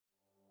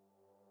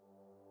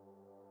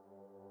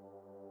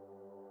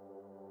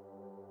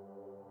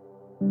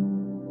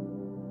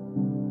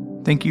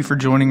Thank you for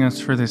joining us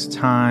for this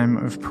time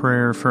of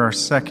prayer for our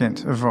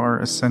second of our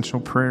essential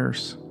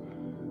prayers.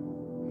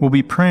 We'll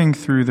be praying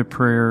through the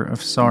prayer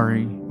of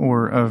sorry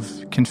or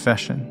of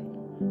confession.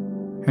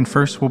 And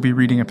first we'll be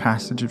reading a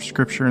passage of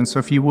Scripture. And so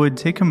if you would,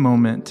 take a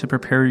moment to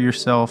prepare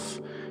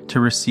yourself to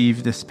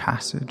receive this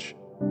passage.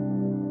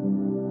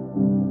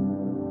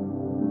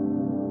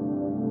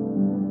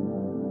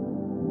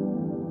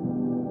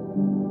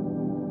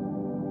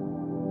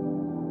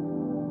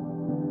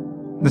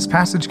 This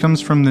passage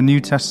comes from the New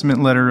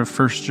Testament letter of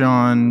 1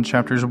 John,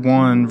 chapters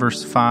 1,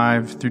 verse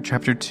 5 through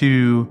chapter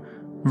 2,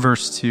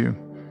 verse 2.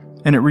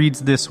 And it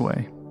reads this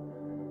way.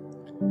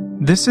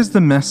 This is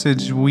the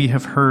message we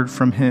have heard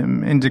from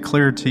him and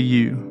declared to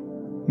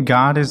you.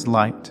 God is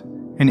light,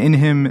 and in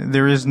him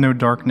there is no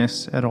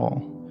darkness at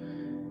all.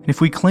 And if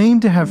we claim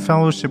to have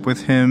fellowship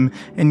with him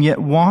and yet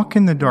walk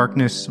in the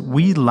darkness,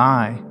 we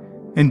lie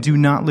and do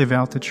not live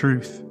out the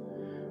truth.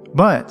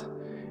 But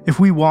if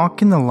we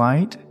walk in the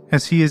light,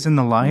 as he is in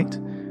the light,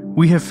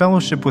 we have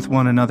fellowship with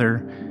one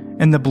another,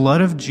 and the blood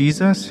of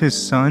Jesus, his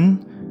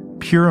Son,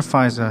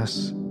 purifies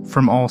us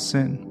from all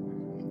sin.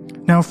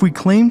 Now, if we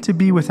claim to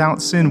be without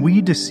sin,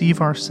 we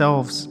deceive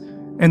ourselves,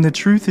 and the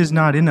truth is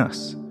not in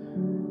us.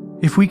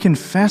 If we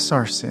confess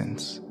our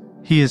sins,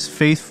 he is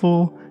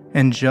faithful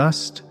and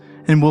just,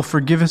 and will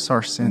forgive us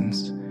our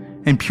sins,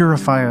 and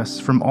purify us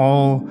from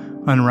all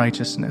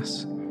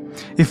unrighteousness.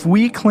 If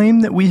we claim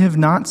that we have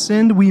not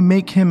sinned, we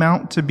make him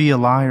out to be a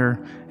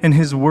liar, and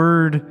his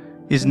word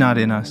is not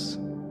in us.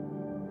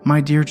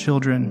 My dear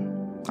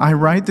children, I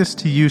write this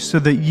to you so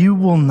that you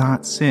will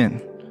not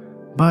sin.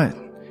 But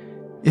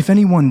if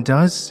anyone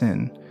does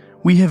sin,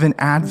 we have an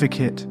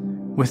advocate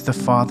with the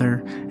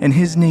Father, and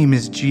his name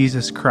is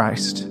Jesus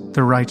Christ,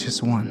 the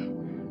righteous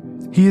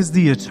one. He is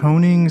the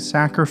atoning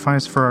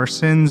sacrifice for our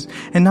sins,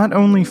 and not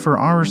only for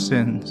our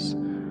sins,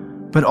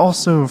 but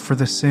also for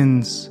the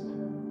sins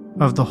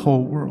of the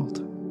whole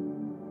world.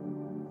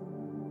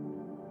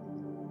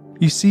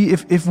 You see,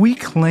 if we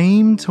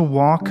claim to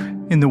walk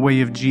in the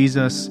way of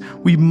Jesus,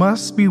 we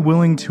must be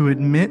willing to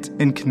admit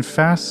and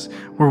confess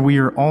where we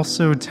are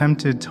also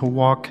tempted to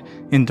walk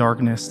in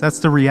darkness. That's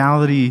the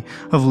reality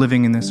of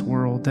living in this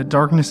world, that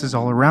darkness is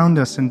all around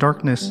us and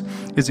darkness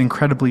is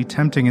incredibly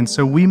tempting. And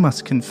so we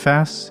must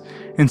confess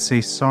and say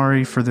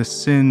sorry for the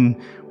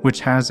sin which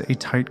has a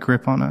tight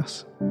grip on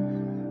us.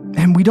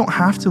 And we don't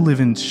have to live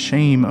in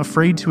shame,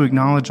 afraid to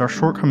acknowledge our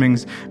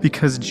shortcomings,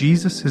 because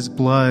Jesus'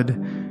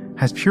 blood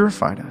has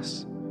purified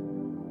us.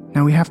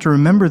 Now we have to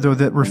remember, though,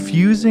 that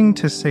refusing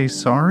to say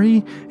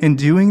sorry and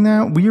doing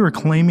that, we are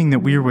claiming that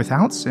we are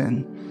without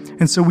sin.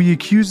 And so we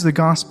accuse the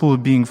gospel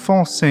of being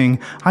false, saying,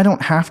 I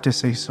don't have to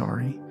say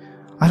sorry.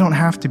 I don't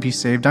have to be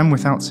saved. I'm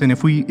without sin.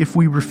 If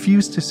we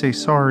refuse to say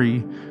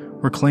sorry,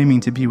 we're claiming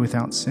to be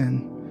without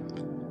sin.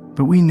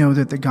 But we know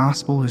that the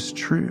gospel is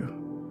true,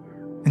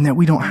 and that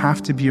we don't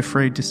have to be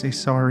afraid to say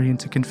sorry and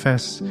to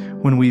confess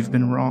when we've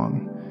been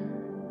wrong.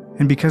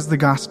 And because the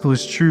gospel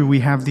is true,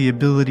 we have the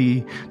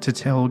ability to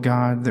tell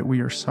God that we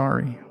are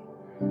sorry.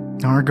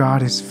 Our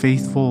God is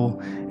faithful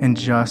and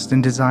just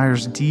and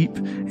desires deep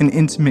and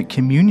intimate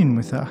communion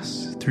with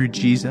us through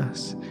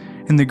Jesus.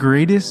 And the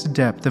greatest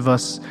depth of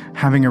us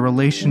having a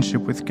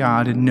relationship with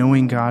God and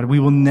knowing God, we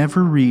will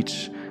never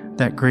reach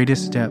that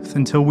greatest depth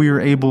until we are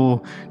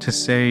able to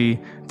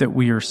say that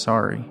we are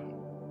sorry.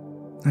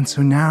 And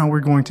so now we're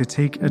going to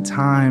take a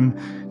time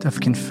of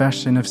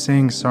confession, of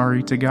saying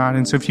sorry to God.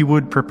 And so if you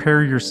would,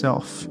 prepare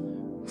yourself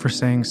for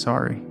saying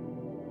sorry.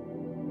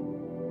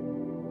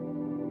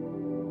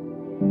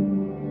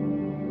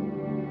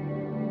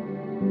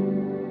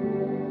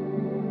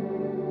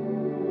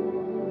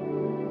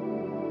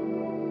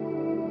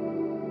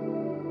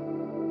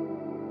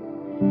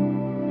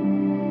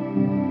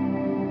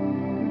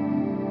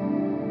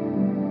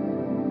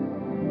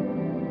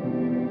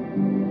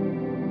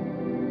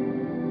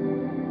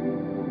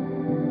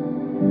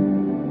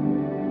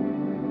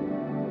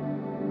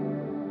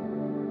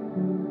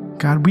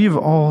 God, we have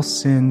all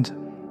sinned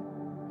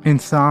in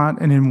thought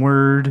and in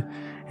word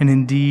and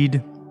in deed,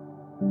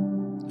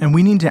 and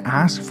we need to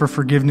ask for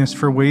forgiveness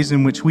for ways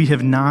in which we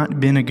have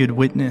not been a good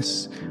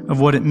witness of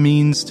what it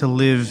means to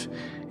live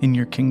in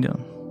your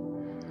kingdom.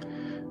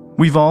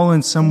 We've all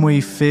in some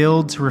way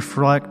failed to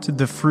reflect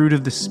the fruit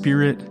of the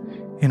Spirit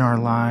in our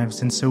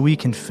lives, and so we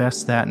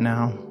confess that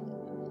now.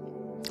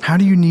 How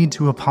do you need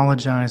to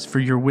apologize for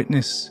your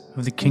witness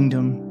of the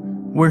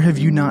kingdom? Where have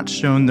you not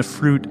shown the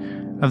fruit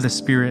of the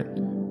Spirit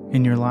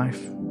in your life?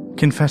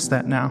 Confess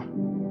that now.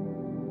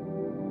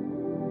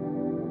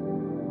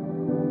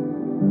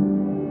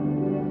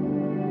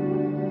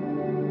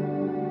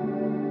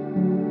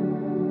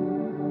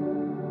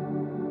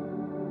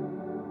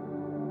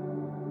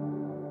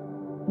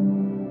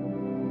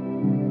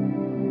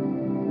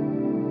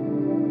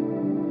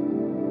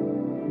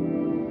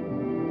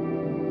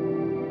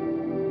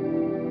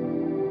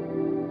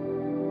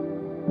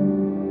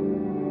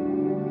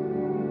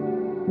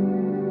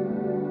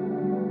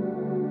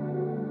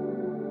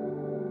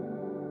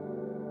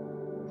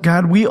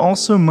 God, we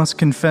also must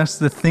confess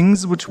the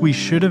things which we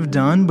should have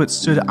done but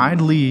stood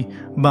idly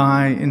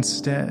by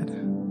instead.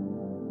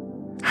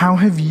 How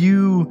have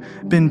you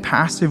been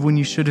passive when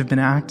you should have been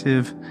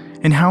active?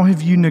 And how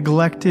have you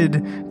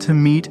neglected to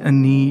meet a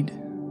need?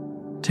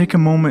 Take a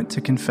moment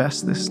to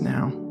confess this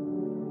now.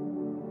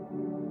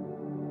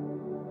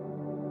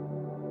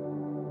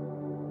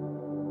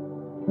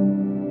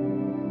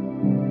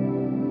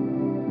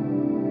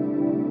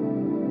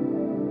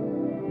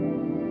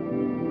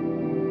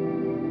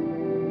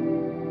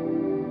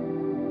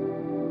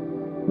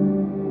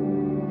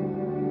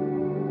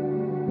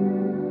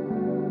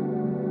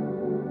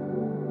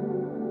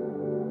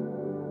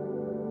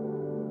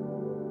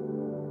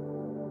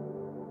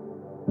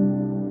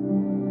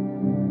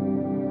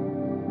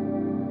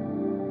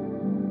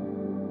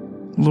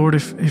 Lord,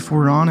 if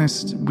we're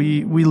honest,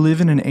 we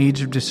live in an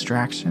age of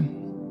distraction.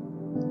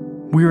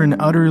 We're an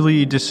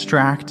utterly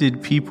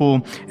distracted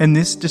people, and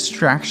this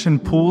distraction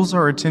pulls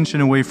our attention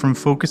away from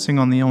focusing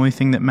on the only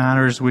thing that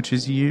matters, which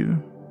is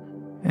you,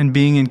 and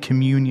being in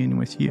communion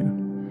with you.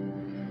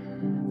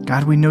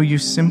 God, we know you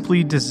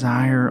simply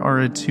desire our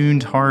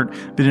attuned heart,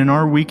 but in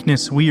our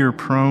weakness, we are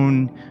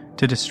prone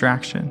to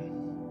distraction.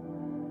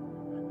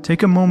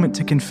 Take a moment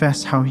to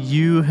confess how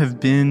you have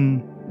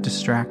been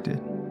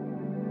distracted.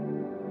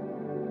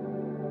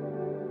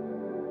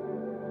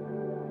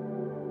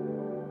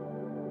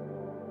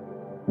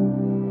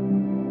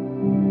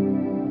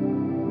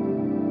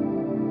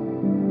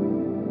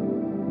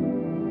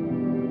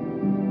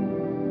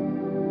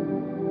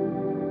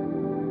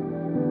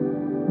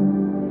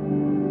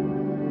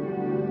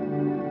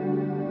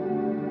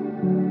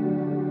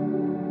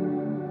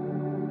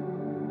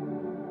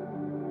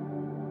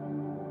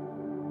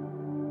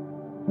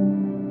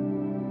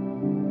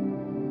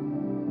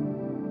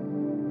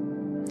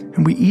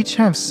 And we each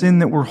have sin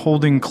that we're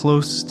holding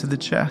close to the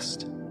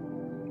chest.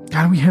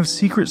 God, we have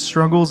secret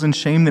struggles and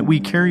shame that we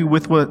carry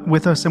with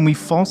us, and we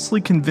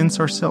falsely convince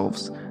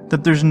ourselves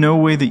that there's no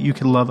way that you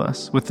can love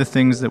us with the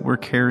things that we're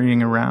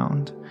carrying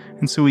around.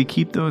 And so we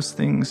keep those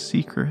things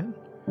secret.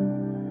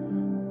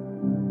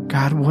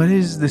 God, what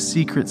is the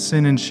secret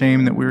sin and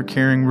shame that we're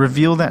carrying?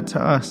 Reveal that to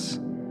us.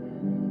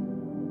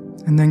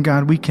 And then,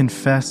 God, we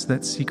confess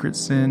that secret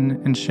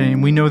sin and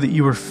shame. We know that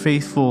you are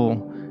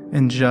faithful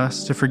and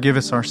just to forgive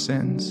us our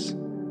sins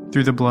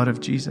through the blood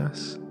of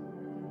Jesus.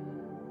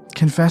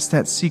 Confess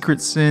that secret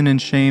sin and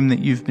shame that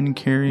you've been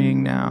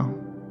carrying now,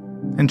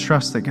 and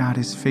trust that God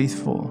is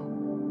faithful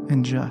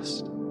and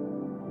just.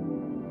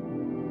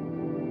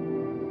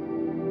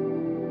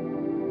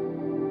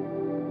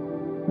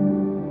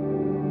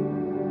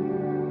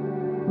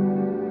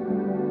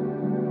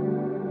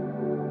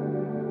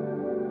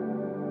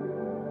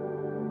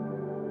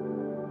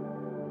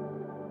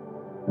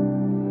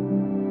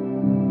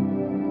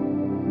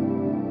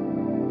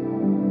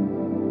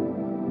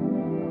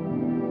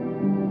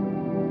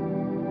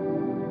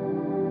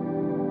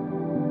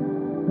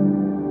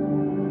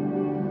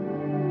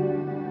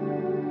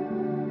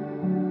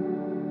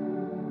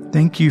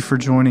 Thank you for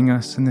joining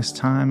us in this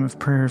time of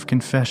prayer of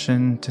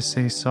confession to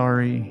say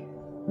sorry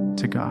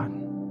to God.